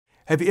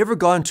Have you ever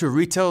gone to a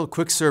retail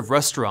quick-serve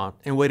restaurant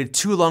and waited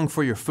too long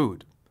for your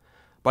food?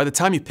 By the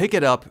time you pick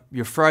it up,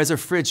 your fries are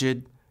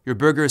frigid, your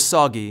burger is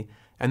soggy,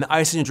 and the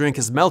ice in your drink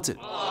has melted.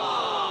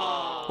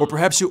 Or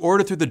perhaps you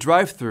ordered through the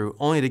drive-thru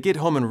only to get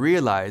home and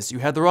realize you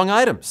had the wrong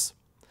items.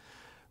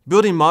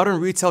 Building modern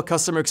retail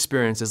customer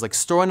experiences like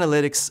store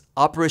analytics,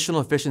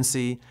 operational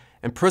efficiency,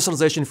 and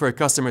personalization for your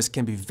customers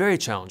can be very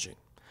challenging.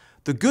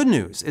 The good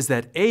news is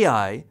that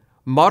AI,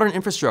 modern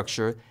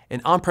infrastructure,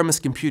 and on-premise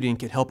computing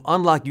can help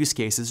unlock use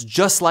cases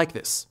just like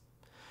this.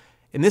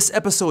 In this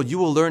episode, you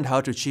will learn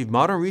how to achieve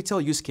modern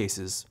retail use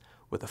cases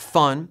with a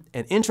fun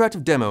and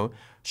interactive demo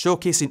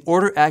showcasing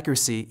order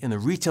accuracy in the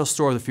retail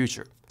store of the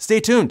future. Stay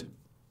tuned.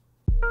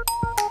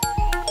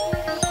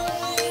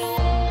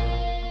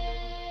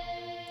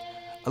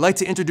 I'd like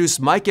to introduce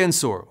Mike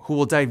Ensor, who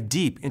will dive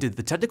deep into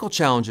the technical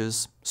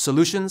challenges,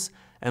 solutions,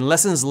 and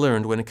lessons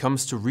learned when it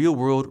comes to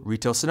real-world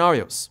retail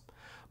scenarios.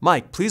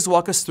 Mike, please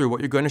walk us through what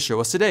you're going to show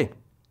us today.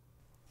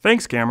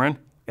 Thanks, Cameron.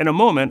 In a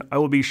moment, I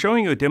will be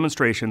showing you a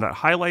demonstration that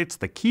highlights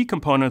the key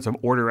components of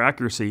order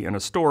accuracy in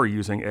a store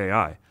using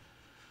AI.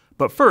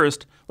 But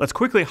first, let's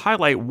quickly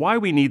highlight why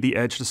we need the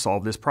edge to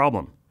solve this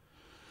problem.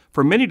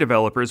 For many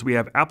developers, we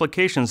have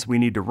applications we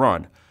need to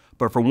run,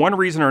 but for one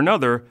reason or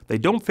another, they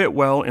don't fit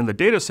well in the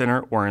data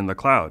center or in the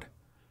cloud.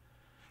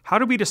 How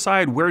do we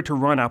decide where to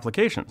run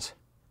applications?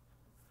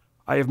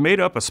 I have made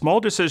up a small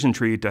decision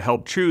tree to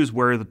help choose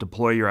where to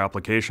deploy your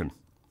application.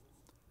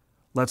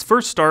 Let's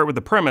first start with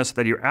the premise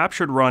that your app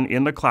should run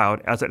in the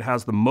cloud as it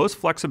has the most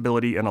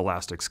flexibility and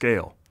elastic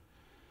scale.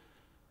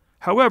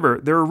 However,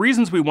 there are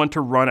reasons we want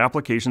to run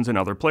applications in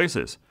other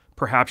places.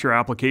 Perhaps your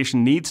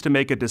application needs to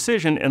make a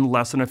decision in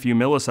less than a few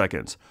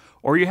milliseconds,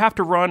 or you have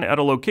to run at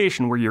a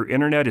location where your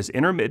internet is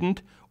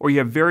intermittent, or you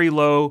have very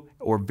low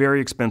or very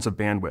expensive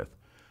bandwidth.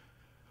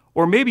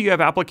 Or maybe you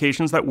have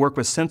applications that work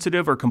with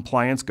sensitive or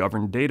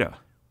compliance-governed data.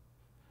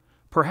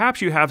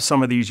 Perhaps you have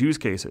some of these use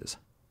cases.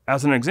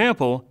 As an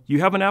example, you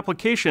have an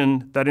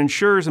application that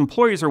ensures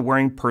employees are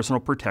wearing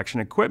personal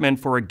protection equipment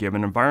for a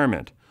given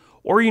environment,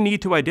 or you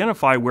need to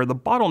identify where the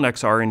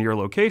bottlenecks are in your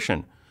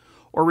location,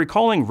 or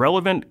recalling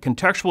relevant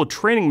contextual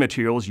training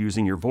materials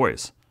using your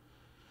voice.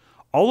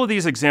 All of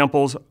these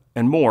examples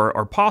and more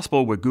are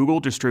possible with Google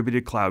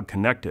Distributed Cloud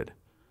Connected.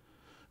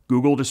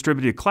 Google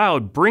Distributed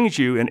Cloud brings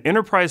you an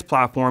enterprise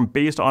platform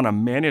based on a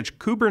managed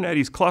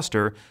Kubernetes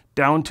cluster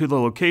down to the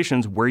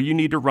locations where you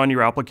need to run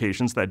your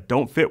applications that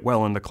don't fit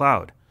well in the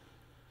cloud.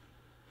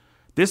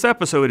 This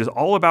episode is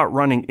all about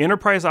running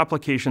enterprise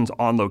applications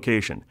on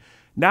location.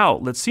 Now,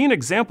 let's see an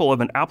example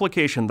of an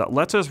application that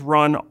lets us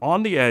run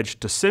on the edge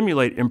to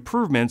simulate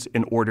improvements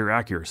in order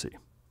accuracy.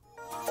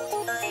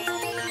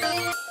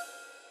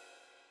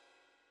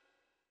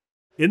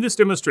 In this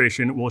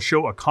demonstration, we'll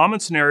show a common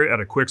scenario at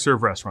a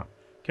quick-serve restaurant.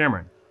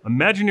 Cameron,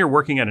 imagine you're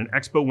working at an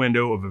expo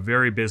window of a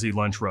very busy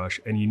lunch rush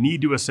and you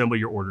need to assemble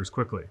your orders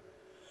quickly.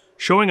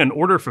 Showing an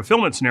order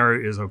fulfillment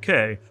scenario is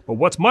okay, but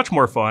what's much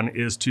more fun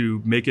is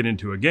to make it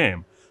into a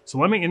game. So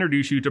let me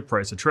introduce you to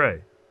Price a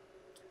Tray.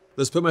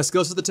 Let's put my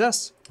skills to the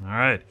test. All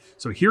right,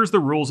 so here's the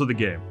rules of the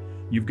game.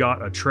 You've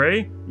got a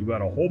tray, you've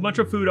got a whole bunch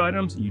of food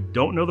items, you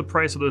don't know the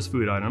price of those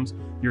food items.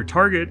 Your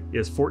target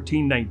is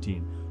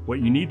 $14.19. What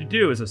you need to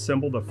do is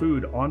assemble the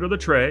food onto the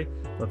tray,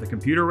 let the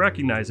computer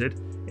recognize it,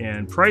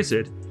 and price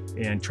it,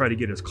 and try to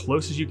get as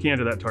close as you can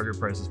to that target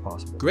price as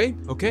possible. Great,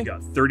 okay. You've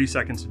got 30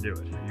 seconds to do it.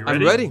 Are you ready?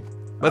 I'm ready.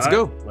 Let's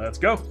go. Let's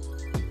go.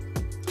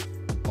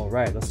 All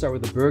right, let's start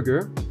with the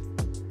burger.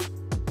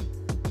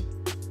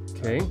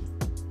 Okay.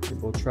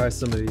 We'll try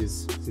some of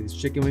these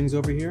chicken wings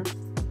over here.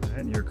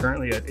 And you're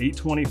currently at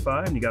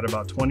 8:25 and you got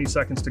about 20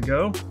 seconds to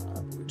go.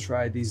 We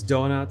tried these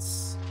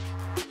donuts.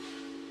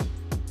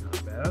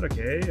 Not bad,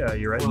 okay.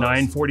 You're at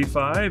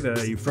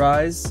 9:45. You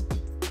fries.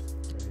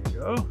 There you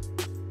go.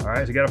 All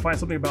right, so you got to find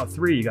something about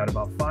 3. You got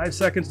about 5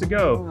 seconds to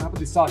go. Oh, how about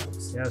these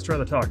tacos? Yeah, let's try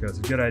the tacos.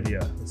 A good idea.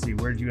 Let's see,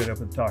 where'd you end up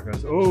with the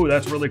tacos? Oh,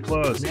 that's really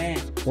close. Man.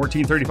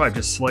 14:35,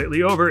 just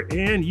slightly over,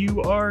 and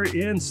you are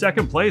in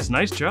second place.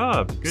 Nice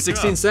job. Good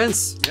 16 job.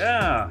 cents.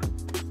 Yeah.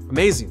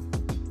 Amazing.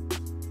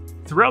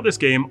 Throughout this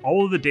game,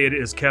 all of the data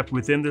is kept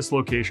within this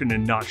location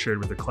and not shared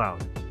with the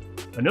cloud.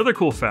 Another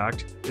cool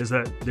fact is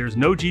that there's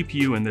no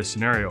GPU in this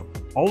scenario.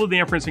 All of the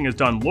inferencing is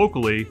done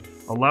locally,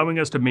 allowing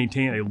us to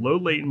maintain a low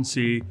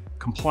latency,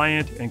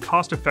 compliant, and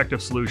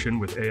cost-effective solution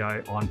with AI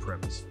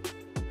on-premise.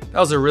 That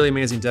was a really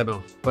amazing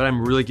demo, but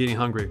I'm really getting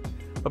hungry.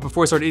 But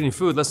before we start eating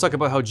food, let's talk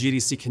about how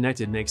GDC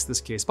Connected makes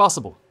this case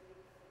possible.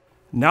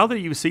 Now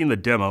that you've seen the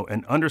demo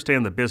and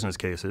understand the business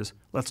cases,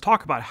 let's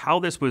talk about how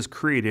this was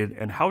created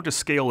and how to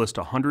scale this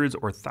to hundreds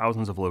or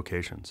thousands of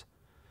locations.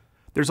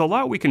 There's a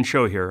lot we can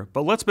show here,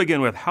 but let's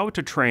begin with how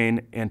to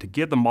train and to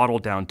get the model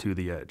down to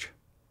the edge.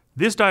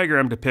 This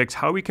diagram depicts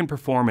how we can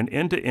perform an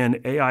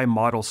end-to-end AI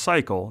model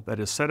cycle that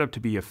is set up to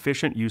be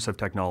efficient use of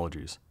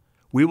technologies.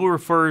 We will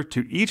refer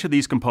to each of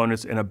these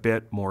components in a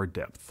bit more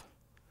depth.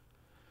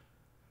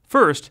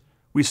 First,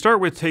 we start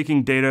with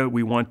taking data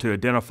we want to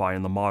identify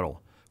in the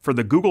model. For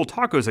the Google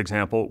Tacos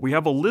example, we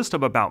have a list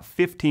of about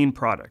 15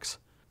 products.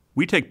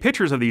 We take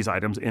pictures of these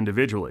items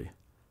individually.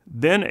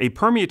 then a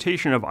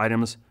permutation of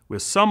items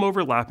with some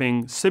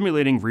overlapping,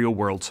 simulating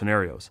real-world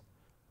scenarios.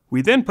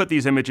 We then put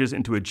these images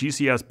into a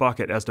GCS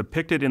bucket as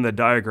depicted in the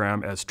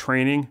diagram as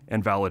training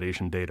and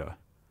validation data.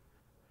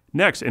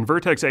 Next, in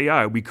Vertex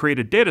AI, we create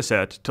a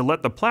dataset to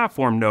let the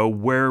platform know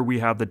where we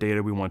have the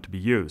data we want to be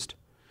used.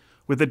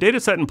 With the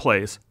dataset in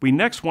place, we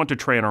next want to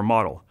train our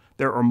model.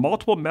 There are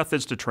multiple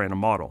methods to train a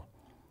model.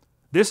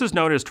 This is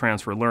known as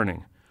transfer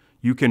learning.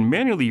 You can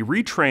manually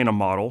retrain a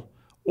model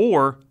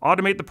or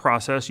automate the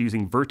process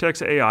using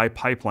Vertex AI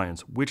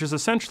pipelines, which is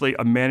essentially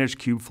a managed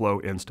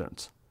Kubeflow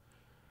instance.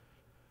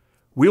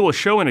 We will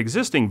show an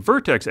existing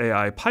Vertex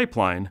AI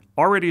pipeline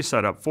already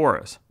set up for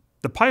us.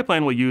 The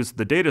pipeline will use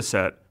the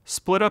dataset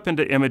split up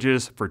into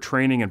images for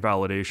training and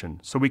validation,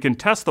 so we can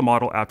test the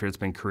model after it's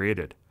been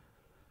created.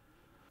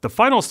 The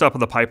final step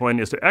of the pipeline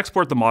is to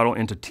export the model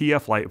into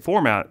TF-Lite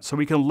format so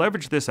we can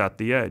leverage this at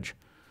the edge.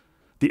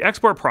 The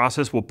export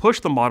process will push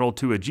the model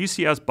to a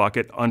GCS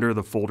bucket under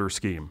the folder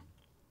scheme.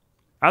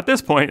 At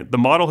this point, the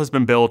model has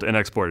been built and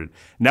exported.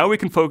 Now we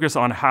can focus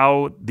on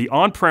how the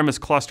on-premise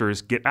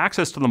clusters get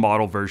access to the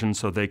model version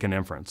so they can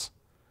inference.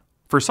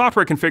 For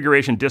software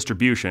configuration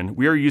distribution,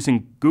 we are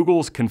using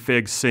Google's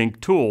config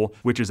sync tool,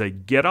 which is a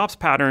GitOps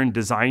pattern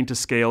designed to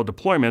scale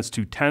deployments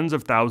to tens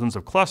of thousands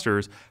of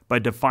clusters by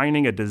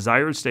defining a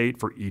desired state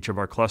for each of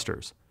our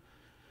clusters.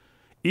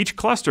 Each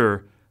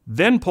cluster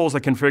then pulls a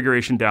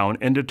configuration down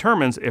and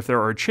determines if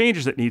there are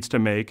changes it needs to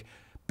make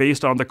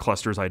based on the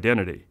cluster's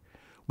identity.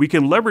 We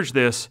can leverage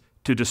this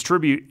to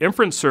distribute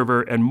inference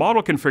server and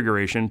model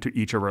configuration to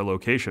each of our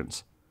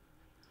locations.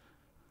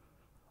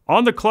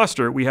 On the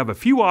cluster, we have a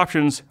few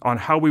options on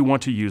how we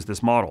want to use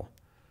this model.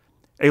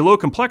 A low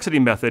complexity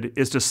method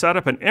is to set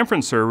up an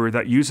inference server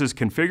that uses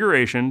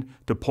configuration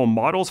to pull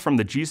models from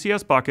the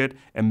GCS bucket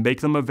and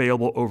make them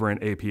available over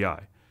an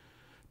API.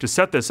 To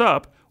set this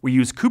up, we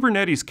use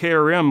Kubernetes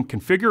KRM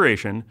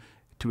configuration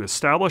to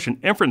establish an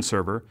inference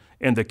server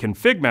and the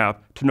config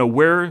map to know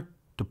where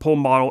to pull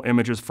model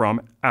images from,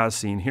 as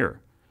seen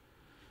here.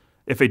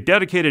 If a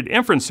dedicated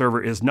inference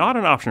server is not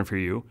an option for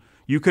you,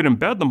 you could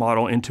embed the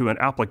model into an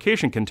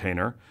application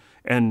container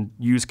and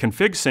use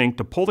config sync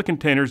to pull the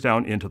containers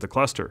down into the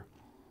cluster.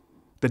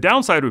 The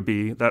downside would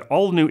be that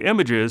all new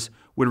images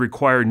would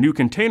require new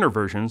container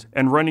versions,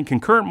 and running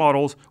concurrent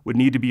models would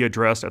need to be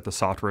addressed at the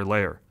software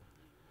layer.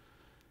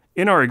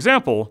 In our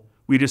example,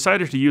 we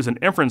decided to use an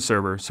inference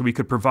server so we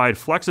could provide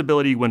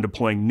flexibility when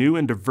deploying new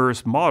and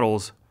diverse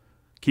models,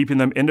 keeping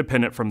them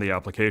independent from the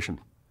application.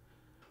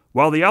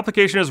 While the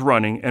application is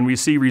running and we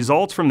see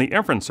results from the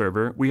inference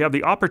server, we have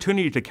the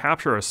opportunity to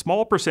capture a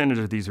small percentage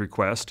of these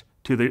requests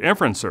to the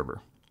inference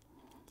server.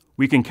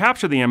 We can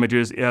capture the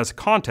images as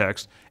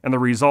context and the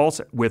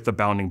results with the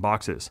bounding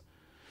boxes.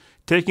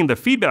 Taking the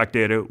feedback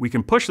data, we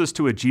can push this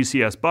to a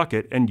GCS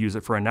bucket and use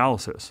it for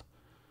analysis.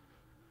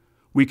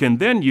 We can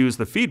then use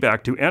the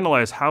feedback to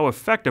analyze how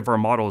effective our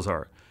models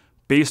are.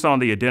 Based on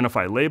the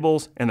identified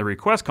labels and the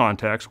request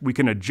context, we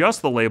can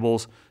adjust the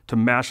labels to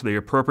match the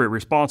appropriate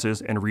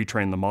responses and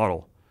retrain the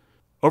model.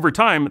 Over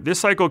time, this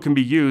cycle can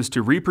be used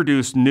to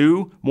reproduce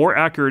new, more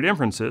accurate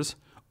inferences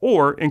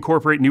or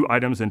incorporate new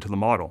items into the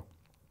model.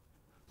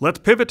 Let's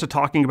pivot to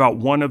talking about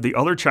one of the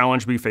other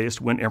challenges we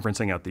faced when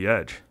inferencing at the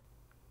edge.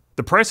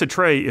 The price of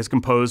tray is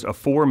composed of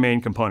four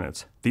main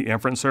components: the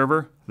inference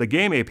server, the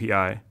game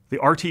API, the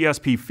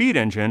RTSP feed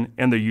engine,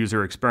 and the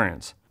user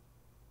experience.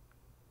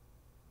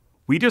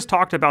 We just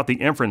talked about the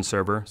inference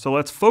server, so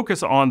let's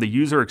focus on the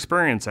user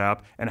experience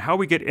app and how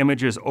we get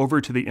images over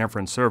to the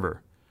inference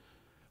server.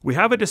 We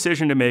have a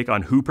decision to make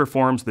on who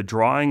performs the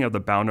drawing of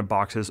the bounded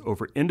boxes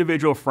over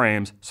individual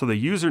frames so the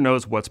user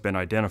knows what's been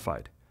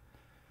identified.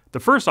 The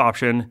first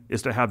option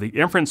is to have the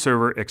inference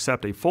server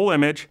accept a full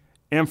image,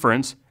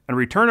 inference, and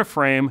return a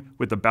frame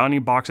with the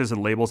bounding boxes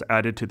and labels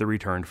added to the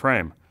returned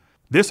frame.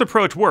 This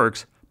approach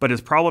works, but is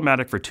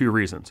problematic for two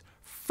reasons.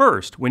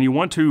 First, when you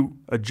want to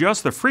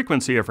adjust the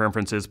frequency of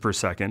inferences per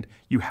second,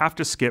 you have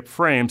to skip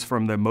frames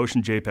from the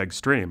motion JPEG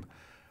stream,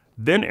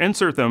 then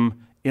insert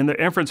them in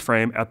the inference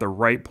frame at the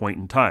right point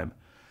in time.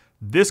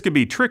 This can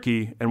be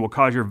tricky and will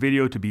cause your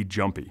video to be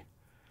jumpy.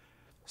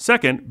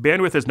 Second,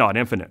 bandwidth is not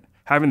infinite.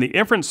 Having the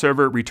inference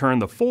server return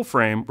the full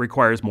frame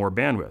requires more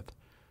bandwidth.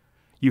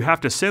 You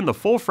have to send the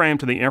full frame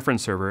to the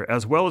inference server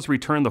as well as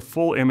return the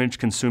full image,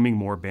 consuming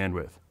more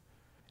bandwidth.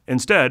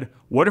 Instead,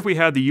 what if we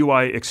had the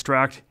UI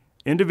extract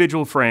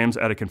individual frames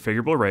at a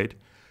configurable rate,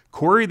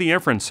 query the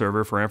inference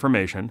server for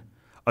information,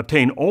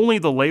 obtain only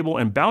the label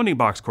and bounding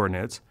box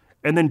coordinates,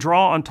 and then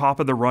draw on top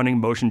of the running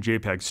motion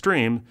JPEG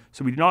stream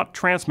so we do not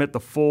transmit the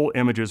full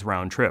images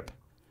round trip.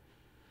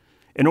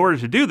 In order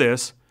to do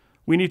this,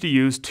 we need to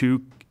use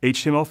two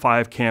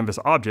HTML5 canvas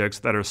objects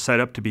that are set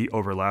up to be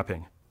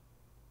overlapping.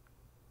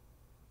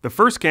 The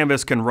first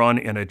canvas can run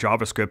in a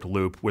JavaScript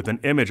loop with an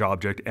image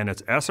object and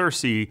its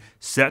SRC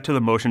set to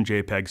the motion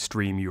JPEG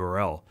stream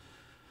URL.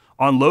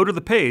 On load of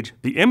the page,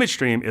 the image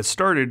stream is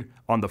started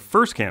on the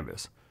first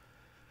canvas.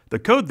 The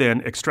code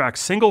then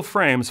extracts single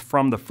frames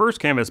from the first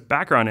canvas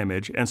background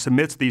image and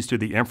submits these to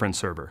the inference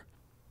server.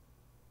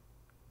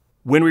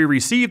 When we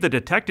receive the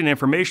detected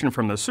information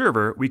from the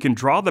server, we can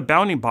draw the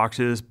bounding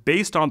boxes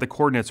based on the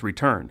coordinates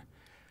returned.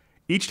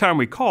 Each time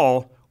we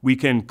call, we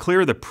can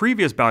clear the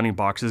previous bounding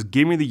boxes,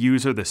 giving the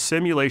user the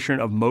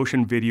simulation of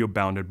motion video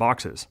bounded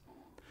boxes.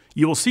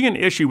 You will see an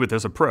issue with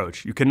this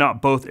approach. You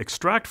cannot both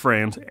extract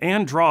frames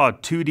and draw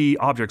 2D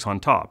objects on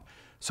top.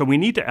 So we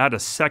need to add a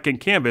second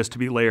canvas to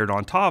be layered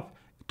on top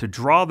to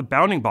draw the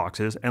bounding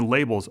boxes and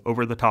labels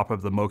over the top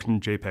of the motion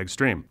JPEG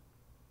stream.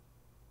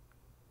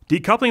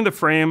 Decoupling the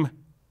frame,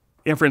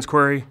 inference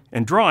query,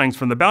 and drawings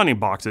from the bounding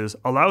boxes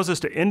allows us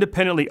to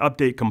independently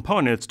update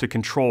components to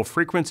control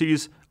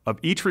frequencies of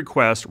each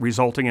request,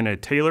 resulting in a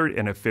tailored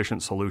and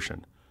efficient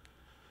solution.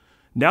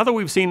 Now that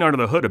we've seen under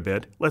the hood a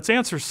bit, let's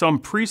answer some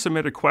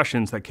pre-submitted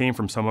questions that came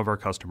from some of our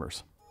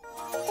customers.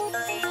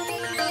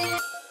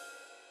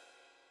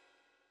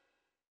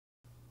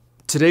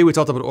 Today we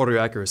talked about order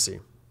accuracy.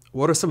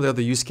 What are some of the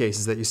other use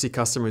cases that you see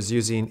customers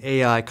using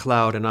AI,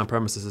 cloud, and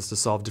on-premises to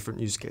solve different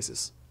use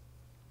cases?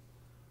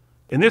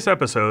 In this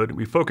episode,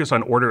 we focus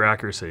on order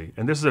accuracy,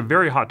 and this is a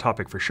very hot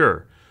topic for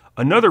sure.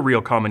 Another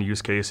real common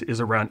use case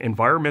is around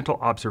environmental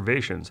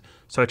observations,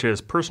 such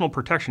as personal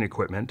protection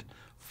equipment,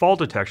 fall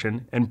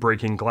detection, and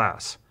breaking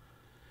glass.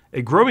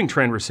 A growing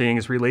trend we're seeing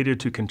is related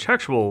to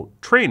contextual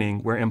training,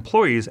 where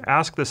employees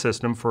ask the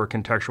system for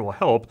contextual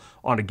help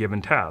on a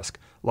given task,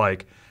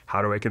 like,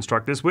 how do I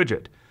construct this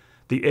widget?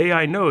 The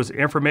AI knows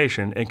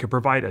information and can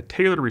provide a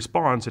tailored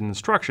response and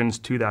instructions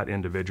to that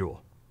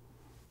individual.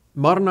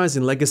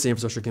 Modernizing legacy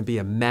infrastructure can be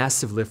a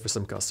massive lift for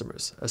some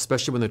customers,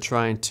 especially when they're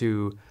trying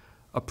to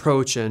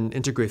approach and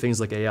integrate things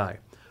like AI.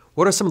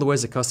 What are some of the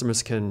ways that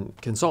customers can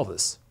solve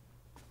this?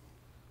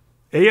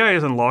 AI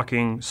is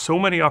unlocking so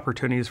many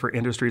opportunities for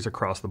industries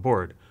across the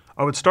board.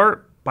 I would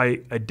start by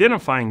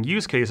identifying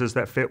use cases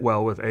that fit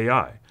well with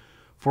AI.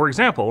 For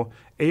example,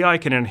 AI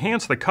can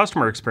enhance the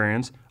customer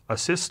experience,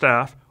 assist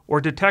staff,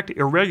 or detect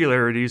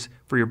irregularities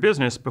for your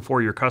business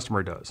before your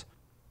customer does.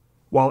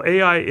 While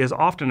AI is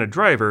often a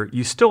driver,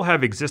 you still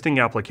have existing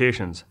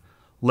applications.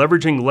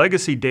 Leveraging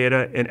legacy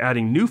data and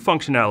adding new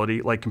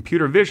functionality like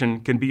computer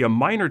vision can be a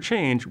minor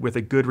change with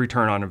a good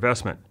return on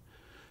investment.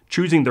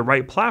 Choosing the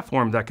right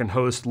platform that can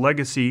host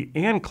legacy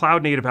and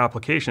cloud-native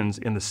applications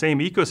in the same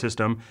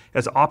ecosystem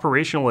has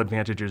operational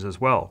advantages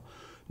as well.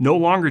 No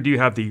longer do you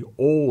have the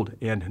old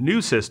and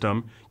new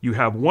system, you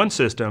have one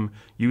system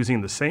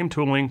using the same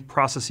tooling,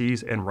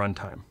 processes, and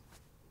runtime.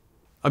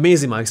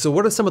 Amazing, Mike. So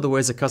what are some of the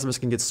ways that customers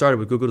can get started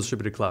with Google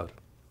Distributed Cloud?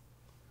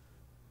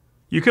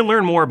 You can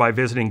learn more by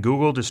visiting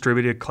Google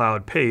Distributed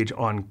Cloud page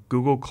on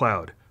Google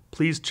Cloud.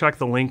 Please check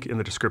the link in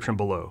the description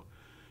below.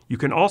 You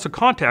can also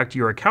contact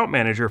your account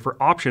manager for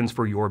options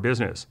for your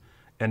business.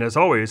 And as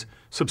always,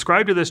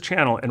 subscribe to this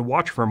channel and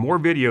watch for more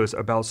videos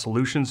about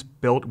solutions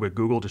built with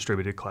Google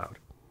Distributed Cloud.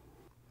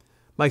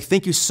 Mike,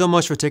 thank you so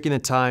much for taking the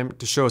time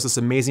to show us this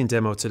amazing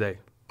demo today.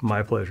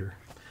 My pleasure.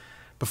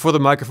 Before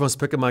the microphones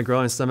pick up my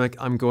growling stomach,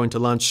 I'm going to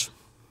lunch.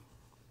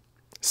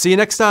 See you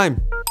next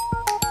time.